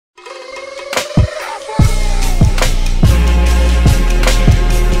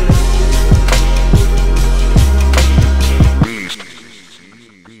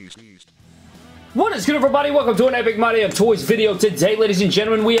everybody? Welcome to an Epic My Day of Toys video. Today, ladies and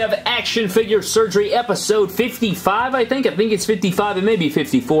gentlemen, we have Action Figure Surgery episode 55, I think it's 55, it may be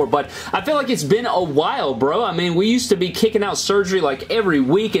 54, but I feel like it's been a while, bro. I mean, we used to be kicking out surgery like every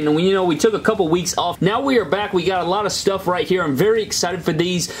week, and we took a couple weeks off. Now we are back. We got a lot of stuff right here. I'm very excited for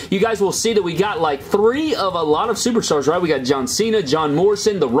these. You guys will see that we got like 3 of a lot of superstars, right? We got John Cena, John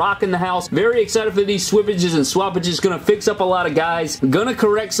Morrison, The Rock in the house. Very excited for these swippages and swappages. Gonna fix up a lot of guys. Gonna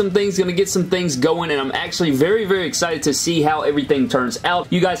correct some things. Gonna get some things going, and I'm actually very, very excited to see how everything turns out.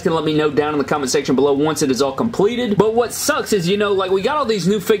 You guys can let me know down in the comment section below once it is all completed. But what sucks is, like we got all these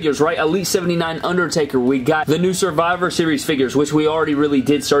new figures, right? Elite 79 Undertaker. We got the new Survivor Series figures, which we already really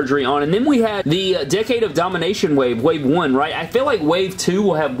did surgery on. And then we had the Decade of Domination wave, wave 1, right? I feel like wave 2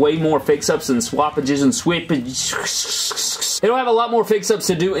 will have way more fix-ups and swappages and swippages. It'll have a lot more fix-ups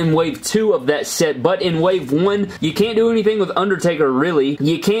to do in wave 2 of that set, but in wave 1, you can't do anything with Undertaker, really.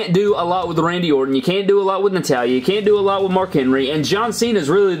 You can't do a lot with Randy Orton. You can't do a lot with Natalya. You can't do a lot with Mark Henry, and John Cena is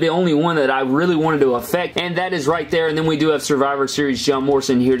really the only one that I really wanted to affect, and that is right there. And then we do have Survivor Series John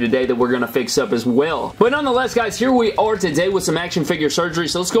Morrison here today that we're going to fix up as well. But nonetheless, guys, here we are today with some action figure surgery,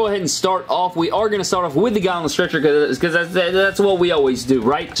 so let's go ahead and start off. We are going to start off with the guy on the stretcher because that's what we always do,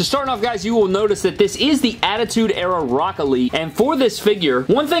 right? So starting off, guys, you will notice that this is the Attitude Era Rock Elite, and for this figure,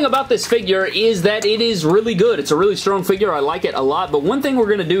 one thing about this figure is that it is really good. It's a really strong figure. I like it a lot, but one thing we're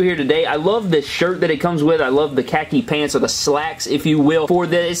going to do here today, I love this shirt that it comes with. I love the khaki pants, or the slacks, if you will, for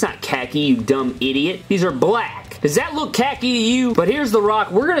this. It's not khaki, you dumb idiot. These are black. Does that look khaki to you? But here's the Rock.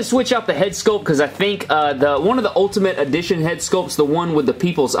 We're going to switch out the head sculpt because I think one of the Ultimate Edition head sculpts, the one with the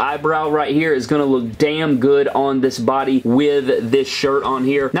people's eyebrow right here, is going to look damn good on this body with this shirt on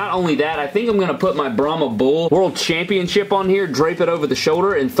here. Not only that, I think I'm going to put my Brahma Bull World Championship on here, drape it over the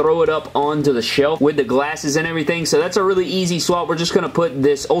shoulder, and throw it up onto the shelf with the glasses and everything. So that's a really easy swap. We're just going to put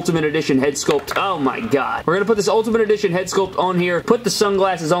this Ultimate Edition head sculpt. Oh my god. We're going to put this Ultimate Edition head sculpt on here, put the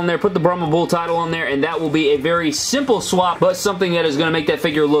sunglasses on there, put the Brahma Bull title on there, and that will be a very simple swap, but something that is going to make that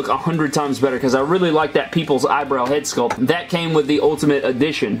figure look 100 times better, because I really like that people's eyebrow head sculpt. That came with the Ultimate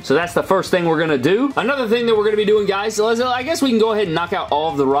Edition. So that's the first thing we're going to do. Another thing that we're going to be doing, guys, so I guess we can go ahead and knock out all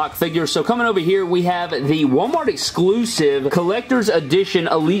of the Rock figures. So coming over here, we have the Walmart exclusive Collector's Edition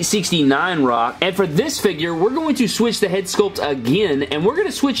Elite 69 Rock, and for this figure, we're going to switch the head sculpt again, and we're going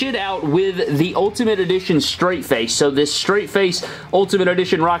to switch it out with the Ultimate Edition straight face. So this straight face Ultimate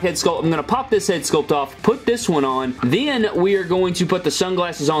Edition Rock head sculpt, I'm going to pop this head sculpt off, put this one on. Then we are going to put the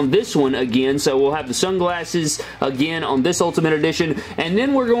sunglasses on this one again, so we'll have the sunglasses again on this Ultimate Edition, and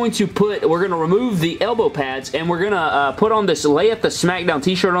then we're going to remove the elbow pads, and we're going to put on this Lay at the SmackDown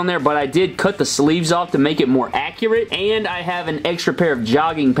t-shirt on there, but I did cut the sleeves off to make it more accurate, and I have an extra pair of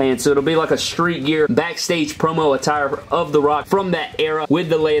jogging pants, so it'll be like a street gear backstage promo attire of The Rock from that era with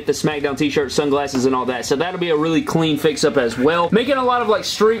the Lay at the SmackDown t-shirt, sunglasses, and all that, so that'll be a really clean fix-up as well. Making a lot of like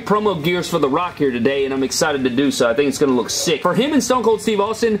street promo gears for The Rock here today, and I'm excited to do so. I think it's going to look sick. For him and Stone Cold Steve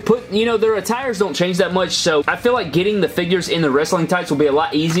Austin, their attires don't change that much, so I feel like getting the figures in the wrestling tights will be a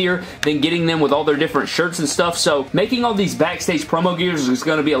lot easier than getting them with all their different shirts and stuff, so making all these backstage promo gears is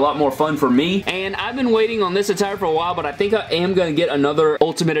going to be a lot more fun for me, and I've been waiting on this attire for a while, but I think I am going to get another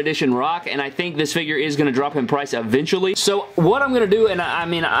Ultimate Edition Rock, and I think this figure is going to drop in price eventually, so what I'm going to do, and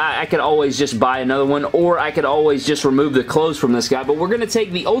I could always just buy another one, or I could always just remove the clothes from this guy, but we're going to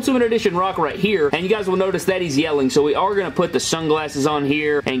take the Ultimate Edition Rock right here, and you guys will notice that he's yelling, so we are going to put the sunglasses on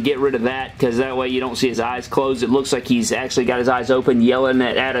here and get rid of that, because that way you don't see his eyes closed. It looks like he's actually got his eyes open yelling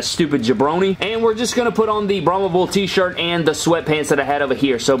at a stupid jabroni, and we're just going to put on the Brahma Bull t-shirt and the sweatpants that I had over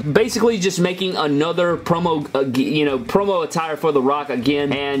here. So basically just making another promo, promo attire for The Rock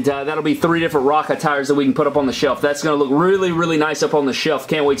again, and that'll be 3 different Rock attires that we can put up on the shelf. That's going to look really, really nice up on the shelf.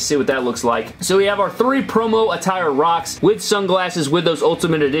 Can't wait to see what that looks like. So we have our 3 promo attire Rocks with sunglasses with those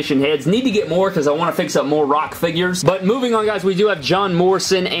Ultimate Edition heads. Need to get more because I want to fix up more Rock figures, but moving on, guys, we do have John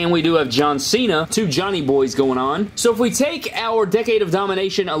Morrison and we do have John Cena, 2 Johnny boys going on. So if we take our Decade of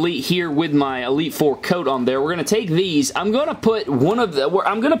Domination Elite here with my Elite 4 coat on there, we're going to take these. I'm going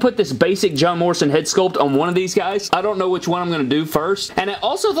to put this basic John Morrison head sculpt on one of these guys. I don't know which one I'm going to do first. And I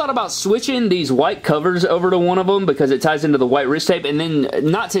also thought about switching these white covers over to one of them because it ties into the white wrist tape, and then,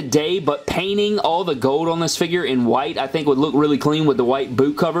 not today, but painting all the gold on this figure in white I think would look really clean with the white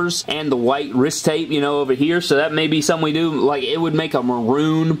boot covers and the white wrist tape, over over here, so that may be something we do. Like, it would make a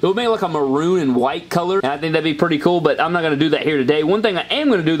maroon. It would make like a maroon and white color, and I think that'd be pretty cool, but I'm not going to do that here today. One thing I am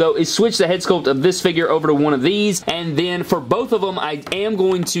going to do, though, is switch the head sculpt of this figure over to one of these, and then for both of them, I am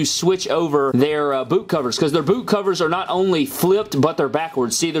going to switch over their boot covers, because their boot covers are not only flipped, but they're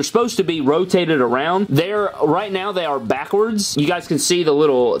backwards. See, they're supposed to be rotated around. Right now, they are backwards. You guys can see the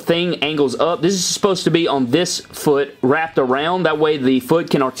little thing angles up. This is supposed to be on this foot wrapped around. That way, the foot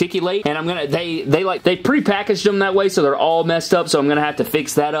can articulate, and they pre-packaged them that way, so they're all messed up, so I'm going to have to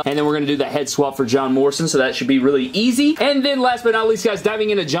fix that up, and then we're going to do the head swap for John Morrison, so that should be really easy. And then last but not least, guys,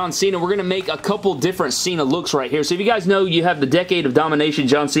 diving into John Cena, we're going to make a couple different Cena looks right here. So if you guys know, you have the Decade of Domination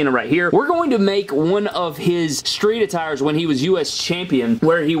John Cena right here. We're going to make one of his street attires when he was U.S. champion,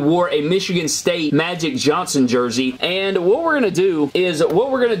 where he wore a Michigan State Magic Johnson jersey. And what we're going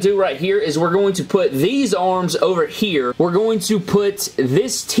to do right here is we're going to put these arms over here. We're going to put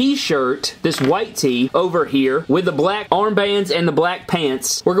this t-shirt, this white tee, over here with the black armbands and the black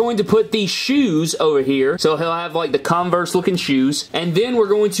pants. We're going to put these shoes over here, so he'll have like the Converse looking shoes, and then we're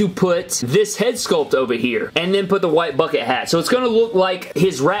going to put this head sculpt over here, and then put the white bucket hat. So it's going to look like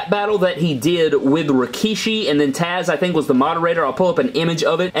his rap battle that he did with Rikishi, and then Taz, I think, was the moderator. I'll pull up an image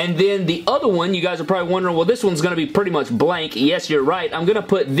of it. And then the other one, you guys are probably wondering, well, this one's going to be pretty much blank. Yes, you're right. I'm going to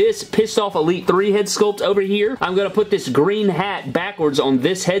put this Pissed Off Elite 3 head sculpt over here. I'm going to put this green hat backwards on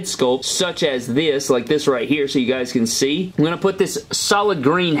this head sculpt, such as this, like this right here, so you guys can see. I'm going to put this solid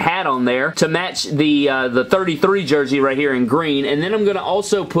green hat on there to match the 33 jersey right here in green, and then I'm going to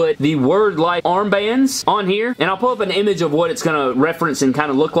also put the Word Life armbands on here, and I'll pull up an image of what it's going to reference and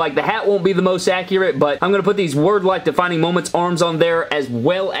kind of look like. The hat won't be the most accurate, but I'm going to put these Word Life Defining Moments arms on there, as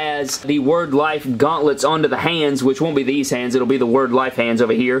well as the Word Life gauntlets onto the hands, which won't be these hands, it'll be the Word Life hands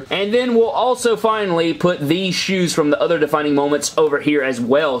over here. And then we'll also finally put these shoes from the other Defining Moments over here as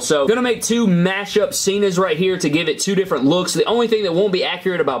well. So, I'm going to make two mashup Cenas right here to give it two different looks. The only thing that won't be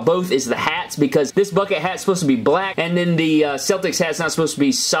accurate about both is the hats, because this bucket hat's supposed to be black, and then the Celtics hat's not supposed to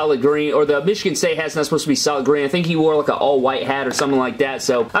be solid green, or the Michigan State hat's not supposed to be solid green. I think he wore like an all-white hat or something like that,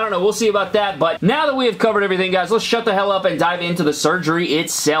 so I don't know. We'll see about that, but now that we have covered everything, guys, let's shut the hell up and dive into the surgery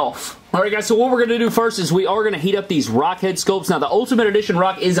itself. Alright guys, so what we're going to do first is we are going to heat up these Rock head sculpts. Now the Ultimate Edition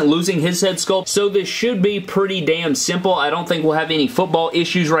Rock isn't losing his head sculpt, so this should be pretty damn simple. I don't think we'll have any football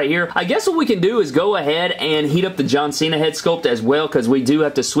issues right here. I guess what we can do is go ahead and heat up the John Cena head sculpt as well, because we do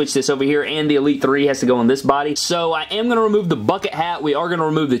have to switch this over here, and the Elite 3 has to go on this body. So I am going to remove the bucket hat, we are going to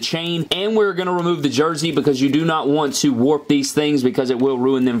remove the chain, and we're going to remove the jersey, because you do not want to warp these things, because it will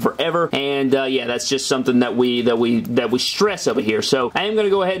ruin them forever. And yeah, that's just something that we stress over here. So I am going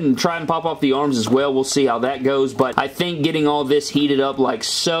to go ahead and try and pop off the arms as well. We'll see how that goes, but I think getting all this heated up like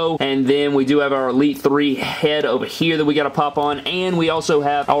so, and then we do have our Elite 3 head over here that we got to pop on, and we also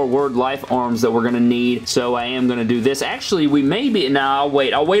have our Word Life arms that we're going to need. So I am going to do this. Actually, we may be, I'll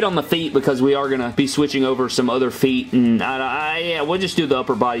wait on the feet, because we are going to be switching over some other feet, and yeah, we'll just do the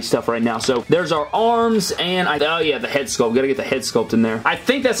upper body stuff right now. So there's our arms, and oh yeah, the head sculpt. Got to get the head sculpt in there. I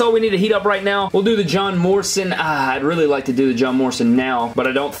think that's all we need to heat up right now. We'll do the John Morrison. I'd really like to do the John Morrison now, but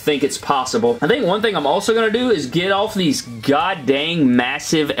I don't think it's possible. I think one thing I'm also going to do is get off these god dang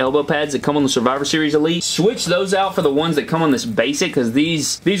massive elbow pads that come on the Survivor Series Elite. Switch those out for the ones that come on this basic, because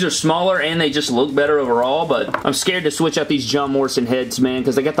these are smaller and they just look better overall, but I'm scared to switch out these John Morrison heads, man,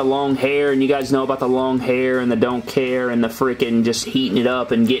 because they got the long hair, and you guys know about the long hair and the don't care and the freaking just heating it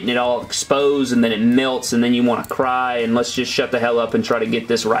up and getting it all exposed, and then it melts, and then you want to cry, and let's just shut the hell up and try to get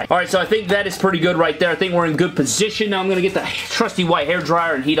this right. Alright, so I think that is pretty good right there. I think we're in good position. Now I'm going to get the trusty white hair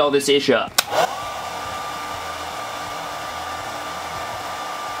dryer and heat all this ish up.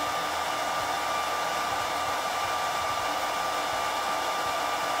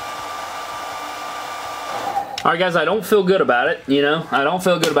 Alright guys, I don't feel good about it, you know? I don't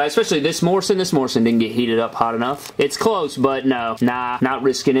feel good about it, especially this Morrison. This Morrison didn't get heated up hot enough. It's close, but no. Nah, not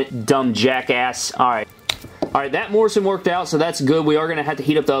risking it. Dumb jackass. Alright. Alright, that Morrison worked out, so that's good. We are going to have to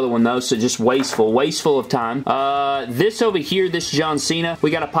heat up the other one, though, so just wasteful of time. This over here, this John Cena, we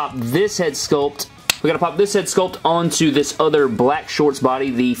got to pop this head sculpt. We gotta pop this head sculpt onto this other black shorts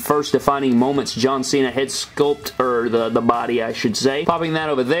body, the first Defining Moments John Cena head sculpt, or the body, I should say. Popping that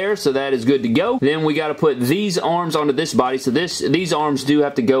over there, so that is good to go. Then we gotta put these arms onto this body, so these arms do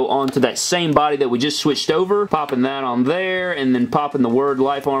have to go onto that same body that we just switched over. Popping that on there, and then popping the Word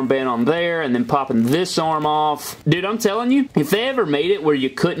Life armband on there, and then popping this arm off. Dude, I'm telling you, if they ever made it where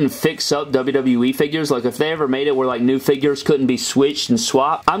you couldn't fix up WWE figures, like if they ever made it where like new figures couldn't be switched and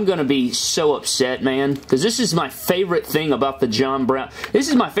swapped, I'm gonna be so upset, man. man, because this is my favorite thing about the John Brown. This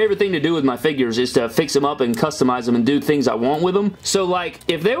is my favorite thing to do with my figures, is to fix them up and customize them and do things I want with them. So, like,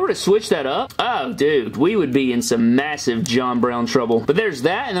 if they were to switch that up, oh, dude, we would be in some massive John Brown trouble. But there's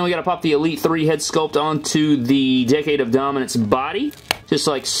that, and then we gotta pop the Elite 3 head sculpt onto the Decade of Dominance body. Just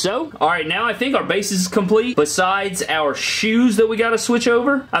like so. Alright, now I think our base is complete. Besides our shoes that we gotta switch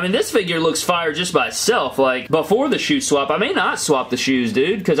over. I mean, this figure looks fire just by itself. Like, before the shoe swap. I may not swap the shoes,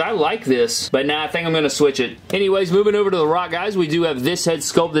 dude, because I like this. But now I think I'm gonna switch it. Anyways, moving over to the Rock, guys. We do have this head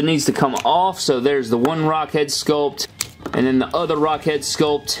sculpt that needs to come off. So there's the one Rock head sculpt. And then the other Rock head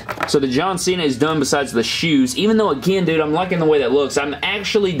sculpt. So the John Cena is done besides the shoes. Even though, again, dude, I'm liking the way that looks. I'm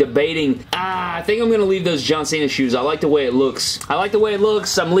actually debating, I think I'm going to leave those John Cena shoes. I like the way it looks. I like the way it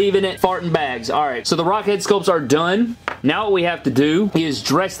looks. I'm leaving it. Farting bags. Alright, so the Rock head sculpts are done. Now what we have to do is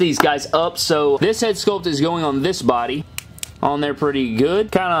dress these guys up. So this head sculpt is going on this body. On there pretty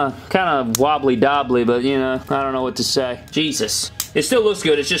good. Kind of wobbly-dobbly, but, you know, I don't know what to say. Jesus. It still looks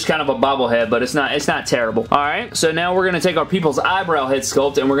good. It's just kind of a bobblehead, but it's not terrible. Alright, so now we're going to take our People's Eyebrow head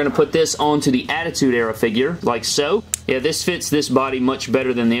sculpt and we're going to put this onto the Attitude Era figure, like so. Yeah, this fits this body much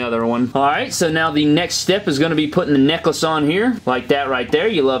better than the other one. Alright, so now the next step is going to be putting the necklace on here, like that right there.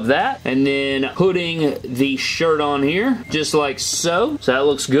 You love that. And then putting the shirt on here, just like so. So that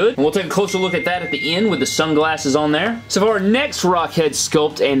looks good. And we'll take a closer look at that at the end with the sunglasses on there. So for our next Rock head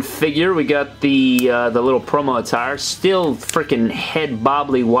sculpt and figure, we got the little promo attire. Still freaking head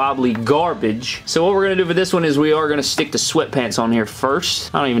bobbly wobbly garbage. So what we're going to do for this one is we are going to stick the sweatpants on here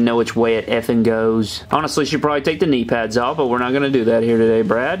first. I don't even know which way it effing goes. Honestly, should probably take the knee pads off, but we're not going to do that here today,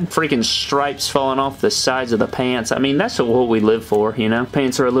 Brad. Freaking stripes falling off the sides of the pants. I mean, that's what we live for, you know?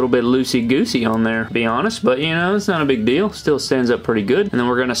 Pants are a little bit loosey-goosey on there, to be honest, but, you know, it's not a big deal. Still stands up pretty good. And then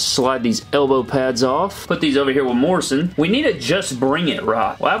we're going to slide these elbow pads off. Put these over here with Morrison. We need a Just Bring It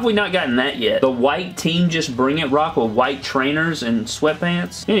Rock. Why have we not gotten that yet? The white team Just Bring It Rock with white trainers and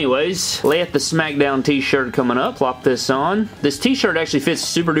sweatpants. Anyways, lay at the SmackDown t-shirt coming up. Plop this on. This t-shirt actually fits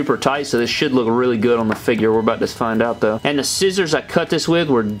super duper tight, so this should look really good on the figure. We're about to find out though. And the scissors I cut this with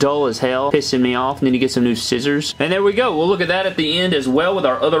were dull as hell, pissing me off. Need to get some new scissors. And there we go. We'll look at that at the end as well with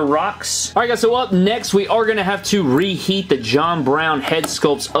our other rocks. Alright guys, so up next we are going to have to reheat the John Brown head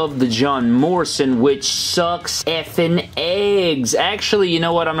sculpts of the John Morrison, which sucks effing eggs. Actually, you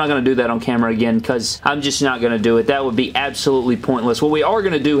know what? I'm not going to do that on camera again because I'm just not going to do it. That would be absolutely pointless. What we are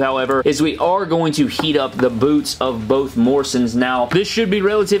going to do, however, is we are going to heat up the boots of both Morrisons. Now, this should be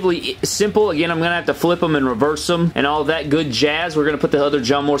relatively simple. Again, I'm going to have to flip them and reverse them and all that good jazz. We're going to put the other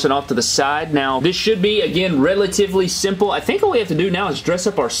John Morrison off to the side. Now, this should be, again, relatively simple. I think all we have to do now is dress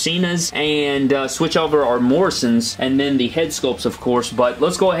up our Cenas and switch over our Morrisons and then the head sculpts, of course. But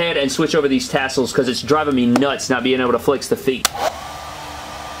let's go ahead and switch over these tassels because it's driving me nuts not being able to flex the feet.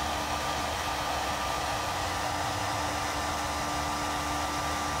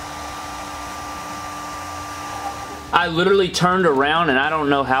 I literally turned around and I don't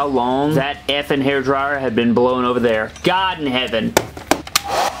know how long that effing hairdryer had been blowing over there. God in heaven.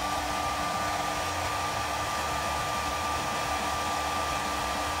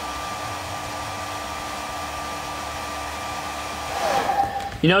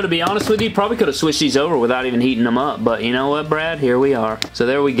 You know, to be honest with you, probably could have switched these over without even heating them up. But you know what, Brad? Here we are. So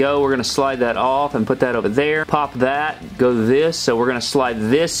there we go. We're going to slide that off and put that over there. Pop that. Go this. So we're going to slide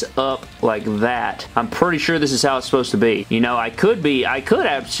this up like that. I'm pretty sure this is how it's supposed to be. You know, I could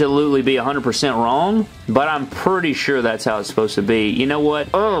absolutely be 100% wrong, but I'm pretty sure that's how it's supposed to be. You know what?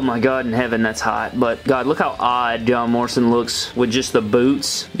 Oh my God in heaven, that's hot. But God, look how odd John Morrison looks with just the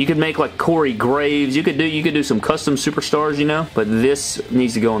boots. You could make like Corey Graves. You could do some custom superstars, you know. But this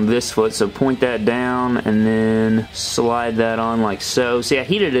needs to go on this foot, so point that down and then slide that on like so. See, I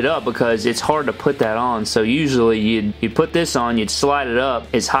heated it up because it's hard to put that on, so usually you'd put this on, you'd slide it up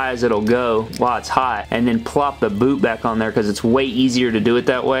as high as it'll go while it's hot, and then plop the boot back on there because it's way easier to do it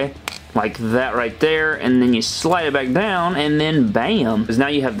that way. Like that right there, and then you slide it back down, and then bam. Because now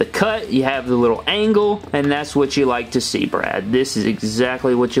you have the cut, you have the little angle, and that's what you like to see, Brad. This is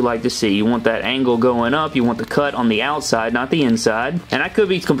exactly what you like to see. You want that angle going up, you want the cut on the outside, not the inside. And I could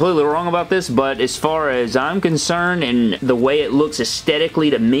be completely wrong about this, but as far as I'm concerned, and the way it looks aesthetically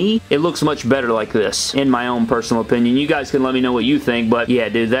to me, it looks much better like this, in my own personal opinion. You guys can let me know what you think, but yeah,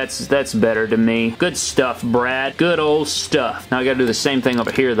 dude, that's better to me. Good stuff, Brad. Good old stuff. Now I gotta do the same thing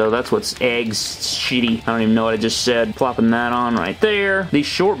over here, though. That's what it's eggs. It's shitty. I don't even know what I just said. Plopping that on right there. These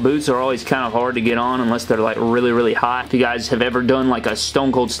short boots are always kind of hard to get on unless they're like really, really hot. If you guys have ever done like a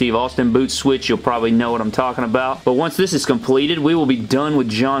Stone Cold Steve Austin boot switch, you'll probably know what I'm talking about. But once this is completed, we will be done with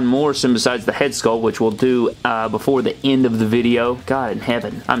John Morrison besides the head sculpt, which we'll do before the end of the video. God in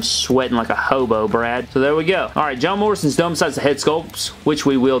heaven. I'm sweating like a hobo, Brad. So there we go. Alright, John Morrison's done besides the head sculpts, which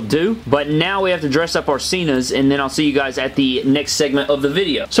we will do. But now we have to dress up our Cenas, and then I'll see you guys at the next segment of the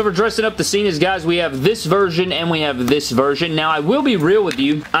video. So for dressing up the Cenas, guys, we have this version and we have this version. Now, I will be real with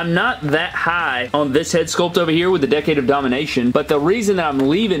you. I'm not that high on this head sculpt over here with the Decade of Domination, but the reason that I'm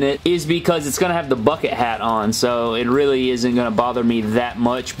leaving it is because it's going to have the bucket hat on, so it really isn't going to bother me that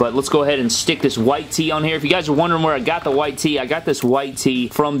much. But let's go ahead and stick this white tee on here. If you guys are wondering where I got the white tee, I got this white tee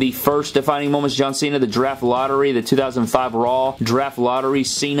from the first Defining Moments John Cena, the Draft Lottery, the 2005 Raw Draft Lottery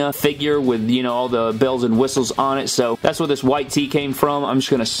Cena figure with, you know, all the bells and whistles on it. So that's where this white tee came from. I'm just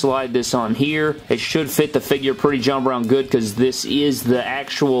going to slide this on here. It should fit the figure pretty John Brown good because this is the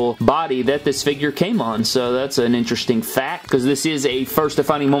actual body that this figure came on. So that's an interesting fact because this is a first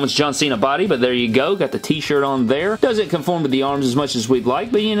Defining Moments John Cena body, but there you go. Got the t-shirt on there. Doesn't conform to the arms as much as we'd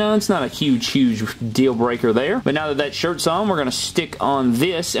like, but you know, it's not a huge deal breaker there. But now that that shirt's on, we're going to stick on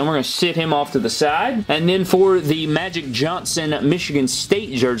this and we're going to sit him off to the side. And then for the Magic Johnson Michigan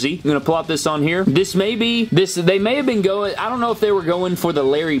State jersey, I'm going to plop this on here. This may be, they may have been going, I don't know if they were going for the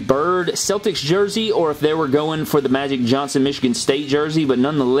Larry Bird Celtics jersey or if they were going for the Magic Johnson Michigan State jersey, but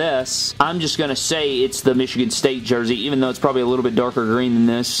nonetheless, I'm just going to say it's the Michigan State jersey, even though it's probably a little bit darker green than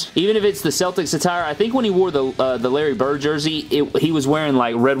this. Even if it's the Celtics attire, I think when he wore the Larry Bird jersey, he was wearing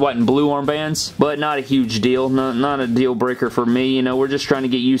like red, white, and blue armbands, but not a huge deal. Not a deal breaker for me. You know, we're just trying to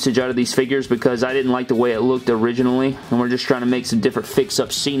get usage out of these figures because I didn't like the way it looked originally, and we're just trying to make some different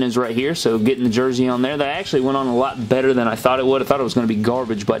fix-up Cenas right here, so getting the jersey on there, that actually went on a lot better than I thought it would. I thought it was going to be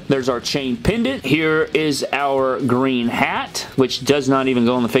garbage, but there's our chain pendant. Here is our green hat, which does not even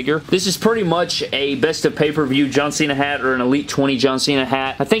go on the figure. This is pretty much a best of pay-per-view John Cena hat or an Elite 20 John Cena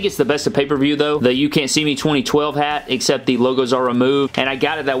hat. I think it's the best of pay-per-view though. The You Can't See Me 2012 hat, except the logos are removed, and I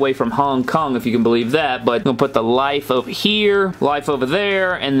got it that way from Hong Kong, if you can believe that. But I'm going to put the life over here, life over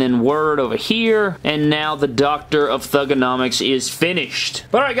there, and then word over here, and now the Doctor of Thugonomics is finished.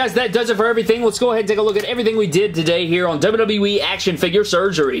 But alright guys, that does it for everything. Let's go ahead and take a look at everything we did today here on WWE Action Figure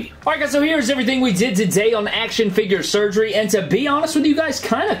Surgery. Alright guys, so here's everything we did today on Action Figure Surgery, and to be honest with you guys,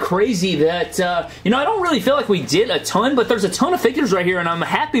 kind of crazy that, you know, I don't really feel like we did a ton, but there's a ton of figures right here, and I'm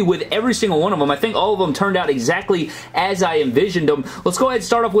happy with every single one of them. I think all of them turned out exactly as I envisioned them. Let's go ahead and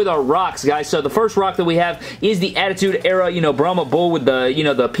start off with our rocks, guys. So the first rock that we have is the Attitude Era, you know, Brahma Bull with the, you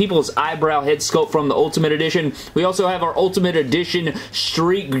know, the People's Eyebrow head sculpt from the Ultimate Edition. We also have our Ultimate Edition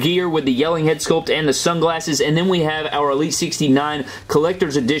Street Gear with the Yelling head sculpt and the sunglasses, and then we have our Elite 69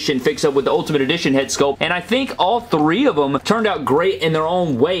 Collector's Edition fix-up with the Ultimate Edition head sculpt, and I think all three of them turned out great in their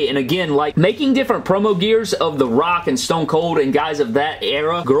own way. And again, like making different promo gears of The Rock and Stone Cold and guys of that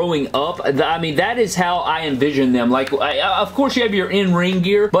era growing up, I mean, that is how I envision them. Like, of course you have your in-ring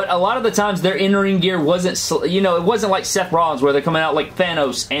gear, but a lot of the times their in-ring gear wasn't, you know, it wasn't like Seth Rollins where they're coming out like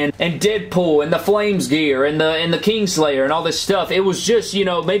Thanos and Deadpool and the Flames gear and the Kingslayer and all this stuff. It was just, you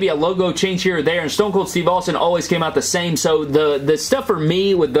know, maybe a logo change here or there, and Stone Cold Steve Austin always came out the same. So the stuff for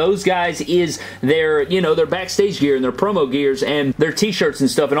me with those guys is their, you know, their backstage gear and their promo gears and their t-shirts and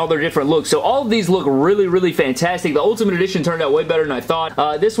stuff and all their different looks. So all of these look really, really fantastic. The Ultimate Edition turned out way better than I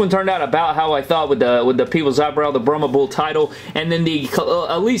thought. This one turned out about how I thought with the People's Eyebrow, the Brahma Bull title, and then the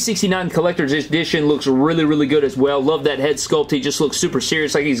Elite 69 Collector's Edition looks really, really good as well. Love that head sculpt. He just looks super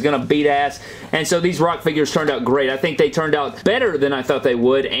serious, like he's gonna beat ass. And so these rock figures turned out great. I think they turned out better than I thought they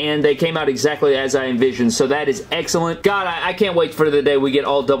would, and they came out exactly as I envisioned. So that is excellent. God, I can't wait for the day we get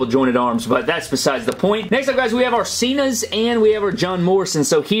all double jointed arms, but that's besides the point. Next up, guys, we have our Cenas and we have our John Morrison.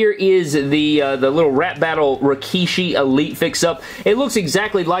 So here is the little rap battle Rikishi Elite fix-up. It looks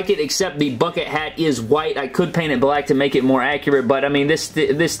exactly like it, except the bucket hat is white. I could paint it black to make it more accurate, but I mean, this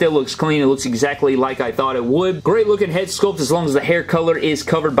still looks clean. It looks exactly like I thought it would. Great looking head sculpt as long as the hair color is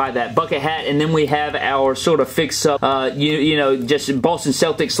covered by that bucket hat. And then we have our sort of fix-up, you know, just Boston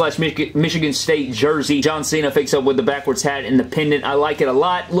Celtics slash Michigan State jersey. John Cena fix-up with the backwards hat and the pendant. I like it a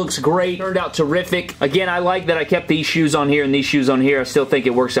lot. Looks great. Turned out terrific. Again, I like that I kept these shoes on here and these shoes on here. I still think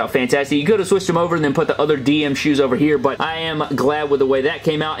it works out fantastic. You could have switched them over and then put the other DM shoes over here, but I am glad with the way that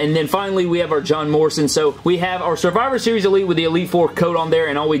came out. And then finally, we have our John Morrison. So we have our Survivor Series Elite with the Elite 4 coat on there,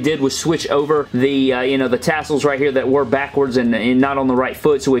 and all we did was switch over the, you know, the tassels right here that were backwards and not on the right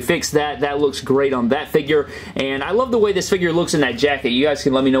foot. So we fixed that. That looks great on that figure, and I love the way this figure looks in that jacket. You guys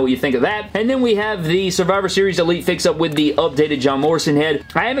can let me know what you think of that. And then we have the Survivor Series Elite fix-up with the updated John Morrison Morrison head.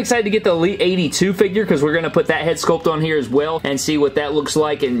 I am excited to get the Elite 82 figure because we're going to put that head sculpt on here as well and see what that looks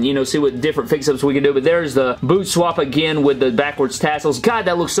like and, you know, see what different fix-ups we can do. But there's the boot swap again with the backwards tassels. God,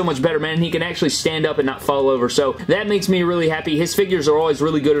 that looks so much better, man. He can actually stand up and not fall over, so that makes me really happy. His figures are always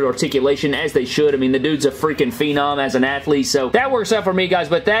really good at articulation, as they should. I mean, the dude's a freaking phenom as an athlete, so that works out for me, guys.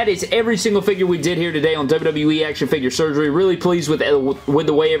 But that is every single figure we did here today on WWE Action Figure Surgery. Really pleased with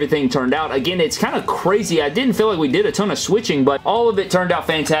the way everything turned out. Again, it's kind of crazy. I didn't feel like we did a ton of switching, but all of it turned out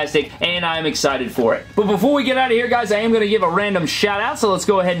fantastic, and I'm excited for it. But before we get out of here, guys, I am going to give a random shout out, so let's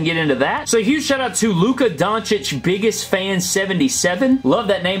go ahead and get into that. So huge shout out to Luka Doncic, biggest fan 77. Love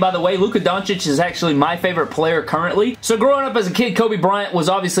that name, by the way. Luka Doncic is actually my favorite player currently. So growing up as a kid, Kobe Bryant was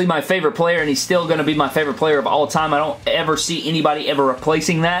obviously my favorite player, and he's still going to be my favorite player of all time. I don't ever see anybody ever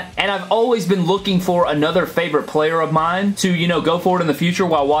replacing that. And I've always been looking for another favorite player of mine to, you know, go forward in the future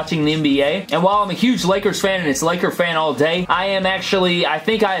while watching the NBA. And while I'm a huge Lakers fan, and it's Laker fan all day, I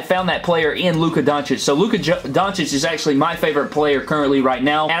think I have found that player in Luka Doncic. So Luka Doncic is actually my favorite player currently right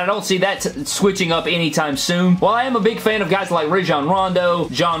now, and I don't see that switching up anytime soon. While I am a big fan of guys like Rajon Rondo,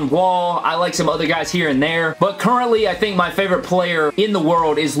 John Wall, I like some other guys here and there, but currently I think my favorite player in the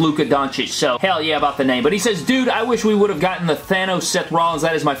world is Luka Doncic, so hell yeah about the name. But he says, dude, I wish we would have gotten the Thanos Seth Rollins.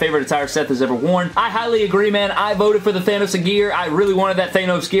 That is my favorite attire Seth has ever worn. I highly agree, man. I voted for the Thanos gear. I really wanted that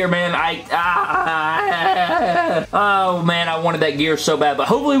Thanos gear, man. Oh man, I wanted that gear so bad, but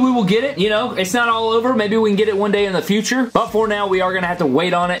hopefully we will get it. You know, it's not all over. Maybe we can get it one day in the future, but for now, we are going to have to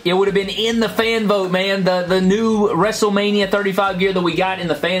wait on it. It would have been in the fan vote, man. The new WrestleMania 35 gear that we got in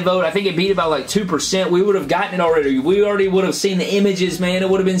the fan vote, I think it beat about like 2%. We would have gotten it already. We already would have seen the images, man. It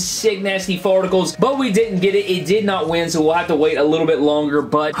would have been sick, nasty farticles, but we didn't get it. It did not win, so we'll have to wait a little bit longer,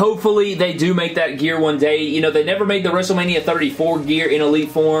 but hopefully they do make that gear one day. You know, they never made the WrestleMania 34 gear in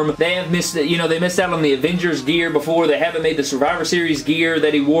Elite form. They have missed it. You know, they missed out on the Avengers gear before. They haven't made the Survivor Series gear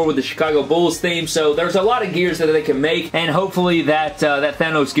that he wore with the Chicago Bulls theme, so there's a lot of gears that they can make, and hopefully that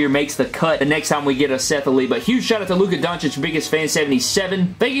Thanos gear makes the cut the next time we get a Seth Elite. But huge shout out to Luka Doncic, biggest fan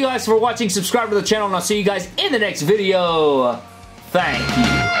 77. Thank you guys for watching. Subscribe to the channel, and I'll see you guys in the next video. Thank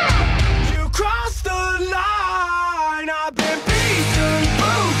you.